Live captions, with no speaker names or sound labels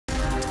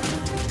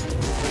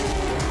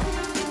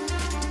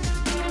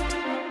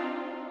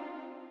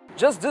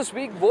Just this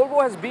week,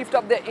 Volvo has beefed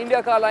up their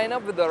India car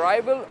lineup with the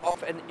arrival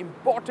of an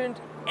important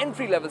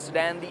entry-level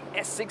sedan, the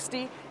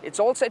S60. It's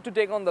all set to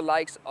take on the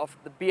likes of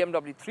the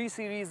BMW 3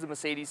 Series, the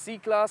Mercedes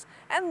C-Class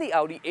and the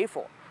Audi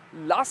A4.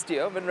 Last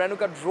year, when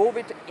Renuka drove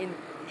it in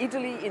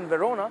Italy in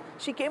Verona,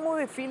 she came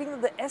away feeling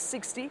that the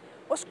S60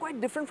 was quite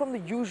different from the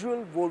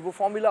usual Volvo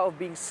formula of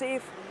being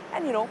safe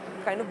and,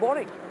 kind of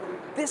boring.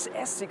 This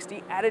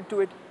S60 added to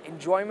it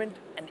enjoyment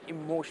and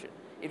emotion.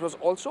 It was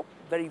also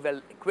very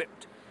well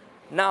equipped.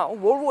 Now,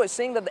 Volvo is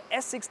saying that the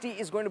S60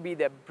 is going to be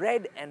their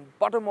bread and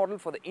butter model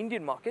for the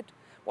Indian market.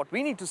 What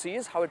we need to see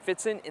is how it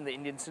fits in the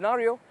Indian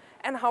scenario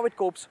and how it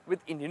copes with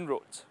Indian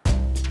roads.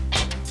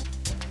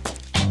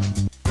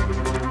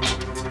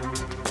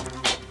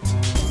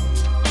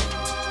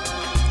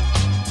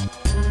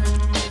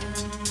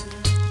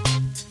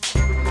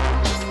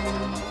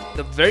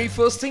 The very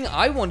first thing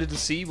I wanted to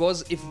see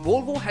was if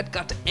Volvo had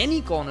cut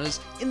any corners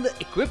in the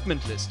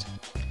equipment list.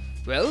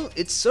 Well,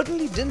 it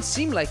certainly didn't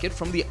seem like it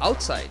from the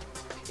outside.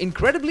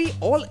 Incredibly,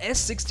 all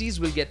S60s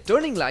will get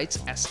turning lights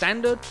as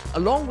standard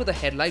along with a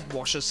headlight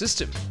washer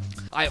system.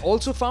 I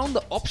also found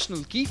the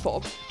optional key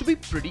fob to be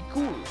pretty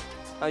cool.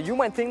 You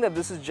might think that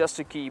this is just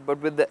a key, but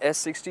with the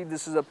S60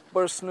 this is a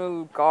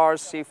personal car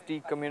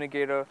safety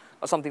communicator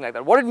or something like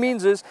that. What it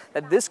means is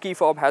that this key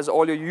fob has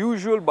all your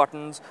usual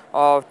buttons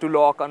to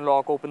lock,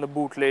 unlock, open the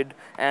boot lid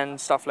and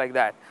stuff like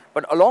that.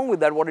 But along with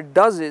that, what it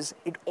does is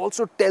it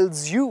also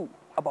tells you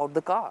about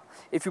the car.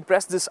 If you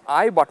press this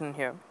I button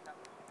here,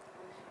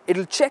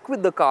 it'll check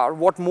with the car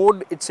what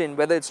mode it's in,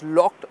 whether it's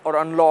locked or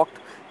unlocked,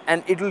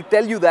 and it'll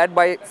tell you that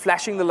by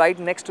flashing the light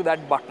next to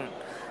that button.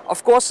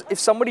 Of course, if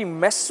somebody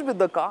messes with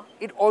the car,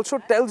 it also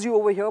tells you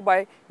over here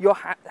by your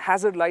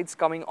hazard lights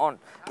coming on,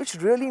 which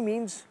really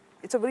means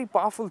it's a very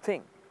powerful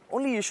thing.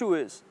 Only issue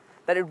is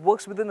that it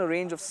works within a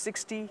range of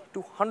 60 to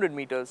 100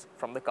 meters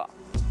from the car.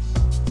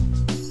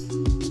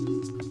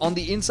 On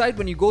the inside,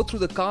 when you go through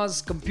the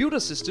car's computer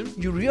system,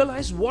 you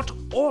realize what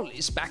all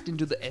is packed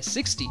into the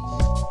S60.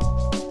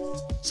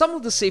 Some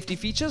of the safety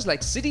features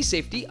like city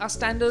safety are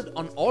standard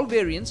on all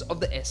variants of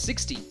the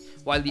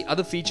S60, while the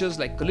other features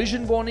like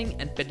collision warning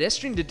and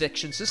pedestrian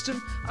detection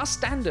system are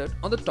standard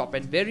on the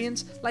top-end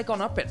variants like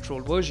on our petrol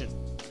version.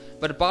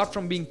 But apart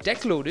from being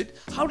tech-loaded,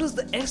 how does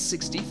the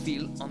S60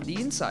 feel on the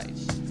inside?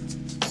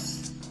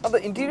 Now,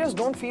 the interiors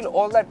don't feel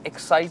all that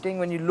exciting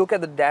when you look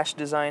at the dash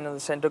design and the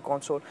center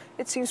console.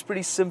 It seems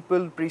pretty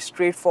simple, pretty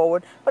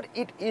straightforward, but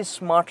it is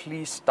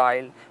smartly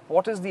styled.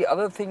 What is the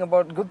other thing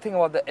good thing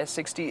about the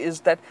S60 is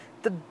that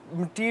the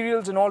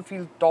materials and all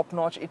feel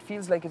top-notch. It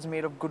feels like it's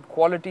made of good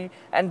quality,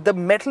 and the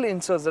metal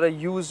inserts that are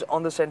used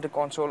on the center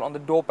console, on the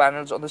door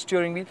panels, on the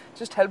steering wheel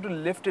just help to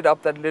lift it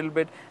up that little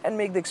bit and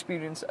make the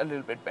experience a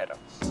little bit better.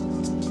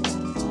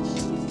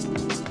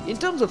 In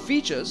terms of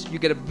features, you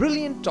get a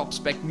brilliant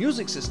top-spec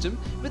music system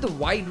with a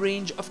wide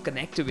range of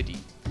connectivity,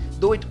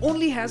 though it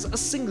only has a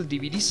single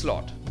DVD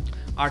slot.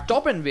 Our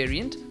top-end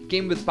variant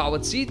came with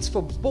powered seats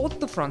for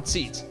both the front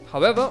seats.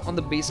 However, on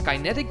the base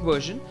kinetic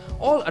version,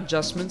 all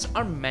adjustments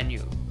are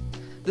manual.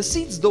 The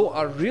seats though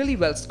are really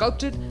well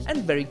sculpted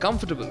and very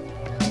comfortable.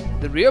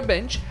 The rear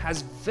bench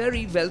has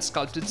very well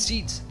sculpted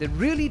seats. They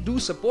really do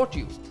support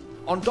you.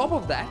 On top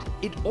of that,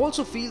 it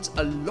also feels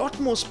a lot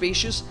more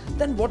spacious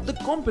than what the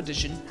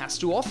competition has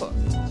to offer.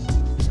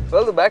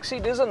 Well, the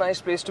backseat is a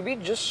nice place to be,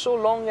 just so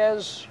long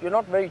as you're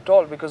not very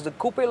tall, because the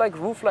coupe-like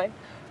roofline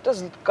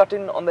does cut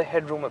in on the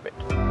headroom a bit.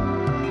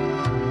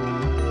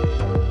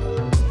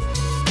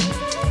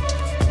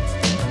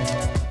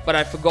 But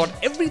I forgot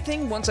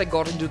everything once I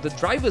got into the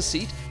driver's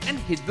seat and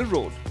hit the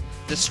road.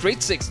 The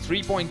straight-six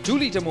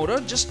 3.2-litre motor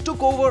just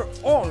took over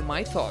all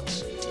my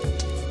thoughts.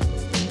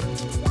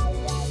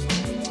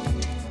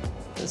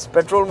 This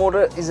petrol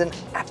motor is an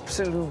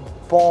absolute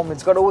bomb.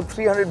 It's got over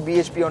 300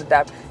 bhp on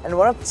tap, and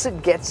once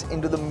it gets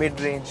into the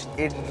mid-range,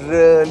 it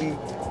really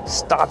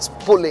starts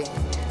pulling.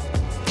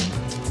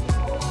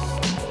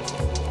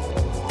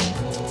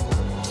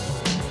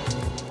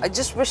 I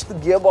just wish the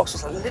gearbox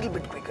was a little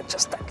bit quicker,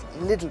 just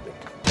that little bit.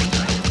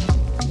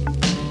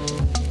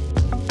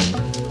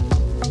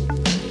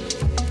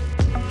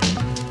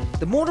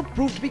 The motor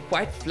proved to be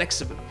quite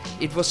flexible.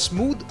 It was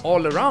smooth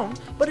all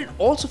around, but it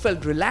also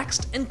felt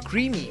relaxed and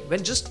creamy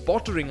when just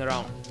pottering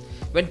around.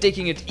 When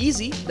taking it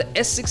easy, the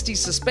S60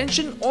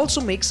 suspension also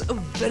makes a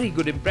very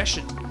good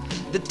impression.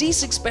 The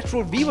T6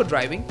 petrol we were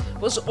driving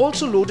was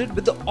also loaded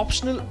with the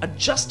optional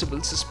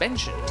adjustable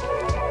suspension.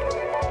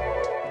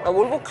 Now,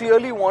 Volvo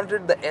clearly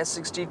wanted the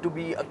S60 to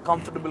be a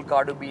comfortable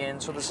car to be in,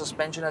 so the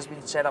suspension has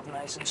been set up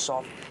nice and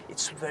soft.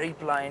 It's very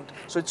pliant,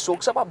 so it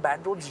soaks up our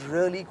bad roads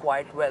really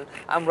quite well.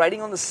 I'm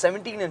riding on the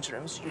 17-inch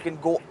rims. You can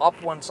go up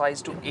one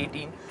size to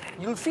 18.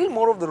 You'll feel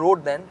more of the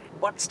road then,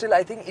 but still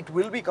I think it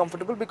will be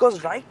comfortable,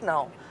 because right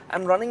now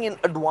I'm running in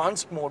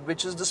advanced mode,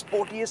 which is the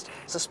sportiest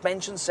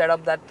suspension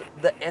setup that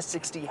the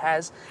S60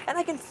 has, and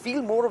I can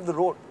feel more of the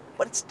road,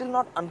 but it's still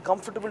not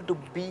uncomfortable to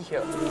be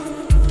here.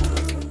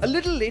 A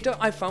little later,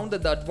 I found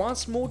that the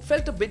advanced mode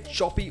felt a bit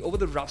choppy over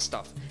the rough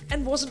stuff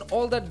and wasn't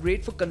all that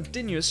great for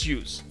continuous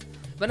use.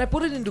 When I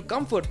put it into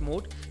comfort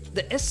mode,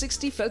 the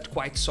S60 felt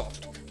quite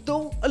soft,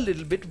 though a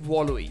little bit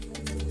wallowy.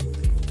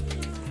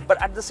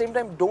 But at the same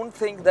time, don't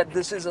think that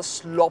this is a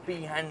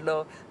sloppy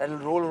handler that will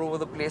roll over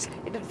the place.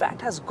 It in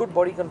fact has good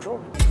body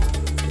control.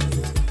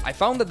 I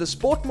found that the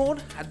sport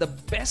mode had the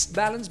best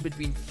balance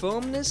between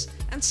firmness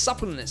and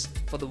suppleness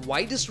for the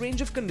widest range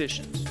of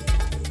conditions.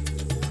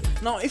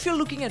 Now, if you're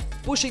looking at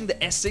pushing the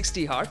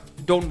S60 hard,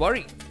 don't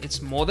worry,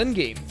 it's more than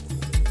game.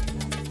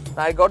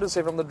 I got to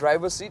say, from the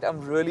driver's seat,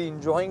 I'm really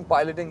enjoying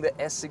piloting the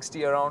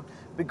S60 around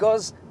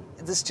because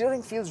the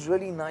steering feels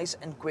really nice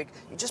and quick.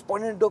 You just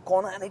point it into a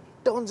corner and it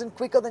turns in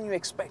quicker than you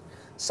expect.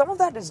 Some of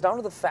that is down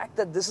to the fact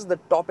that this is the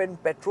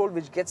top-end petrol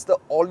which gets the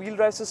all-wheel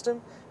drive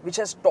system, which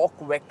has torque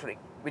vectoring,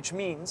 which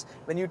means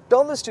when you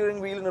turn the steering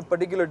wheel in a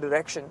particular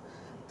direction,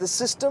 the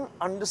system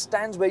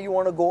understands where you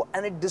want to go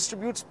and it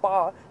distributes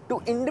power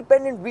to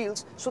independent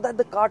wheels so that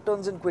the car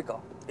turns in quicker.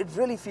 It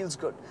really feels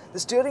good. The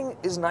steering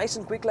is nice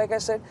and quick, like I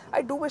said.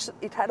 I do wish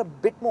it had a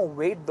bit more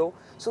weight though,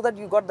 so that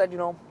you got that,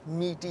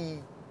 meaty,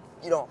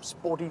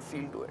 sporty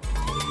feel to it.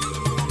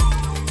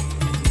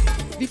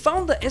 We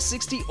found the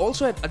S60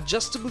 also had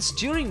adjustable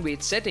steering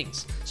weight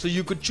settings, so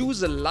you could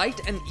choose a light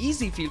and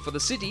easy feel for the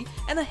city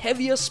and a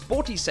heavier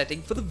sporty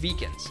setting for the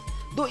weekends.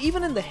 Though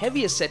even in the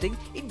heaviest setting,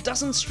 it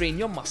doesn't strain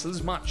your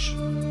muscles much.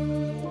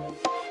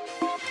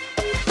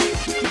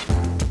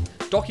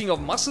 Talking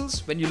of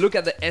muscles, when you look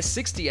at the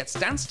S60 at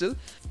standstill,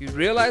 you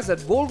realize that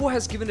Volvo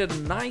has given it a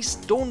nice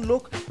toned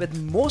look with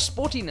more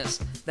sportiness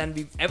than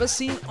we've ever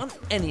seen on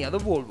any other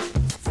Volvo.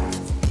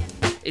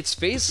 Its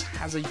face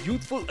has a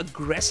youthful,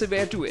 aggressive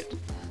air to it.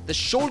 The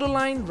shoulder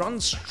line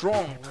runs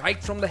strong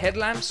right from the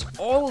headlamps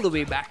all the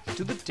way back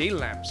to the tail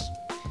lamps.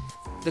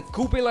 The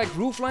coupe-like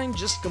roofline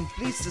just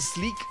completes the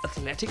sleek,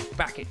 athletic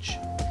package.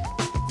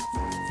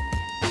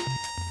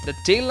 The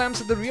tail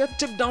lamps at the rear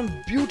tip down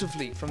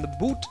beautifully from the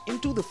boot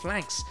into the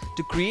flanks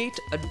to create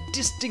a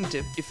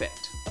distinctive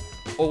effect.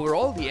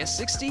 Overall, the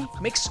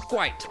S60 makes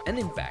quite an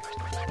impact.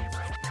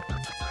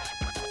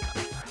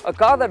 A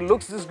car that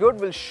looks this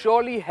good will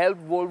surely help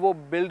Volvo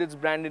build its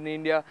brand in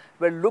India,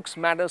 where looks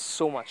matters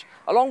so much.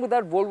 Along with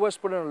that, Volvo has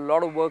put in a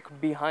lot of work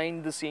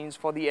behind the scenes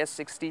for the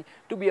S60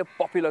 to be a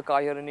popular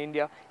car here in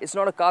India. It's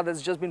not a car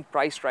that's just been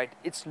priced right.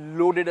 It's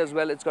loaded as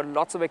well. It's got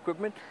lots of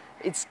equipment.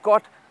 It's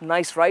got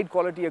nice ride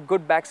quality, a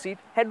good back seat.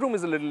 Headroom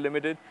is a little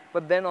limited,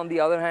 but then on the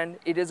other hand,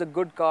 it is a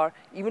good car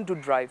even to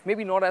drive.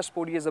 Maybe not as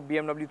sporty as a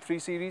BMW 3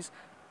 Series,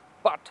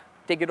 but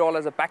take it all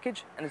as a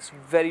package and it's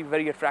very,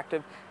 very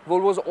attractive.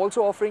 Volvo is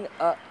also offering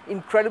an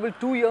incredible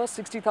 2-year,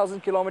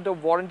 60,000 kilometer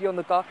warranty on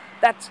the car.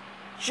 That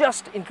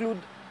just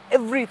includes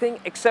everything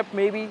except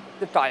maybe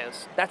the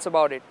tires. That's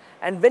about it.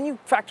 And when you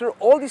factor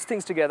all these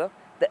things together,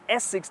 the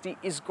S60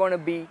 is going to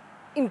be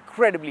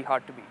incredibly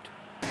hard to beat.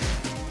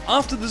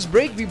 After this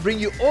break, we bring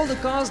you all the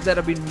cars that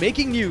have been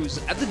making news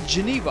at the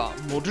Geneva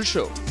Motor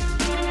Show.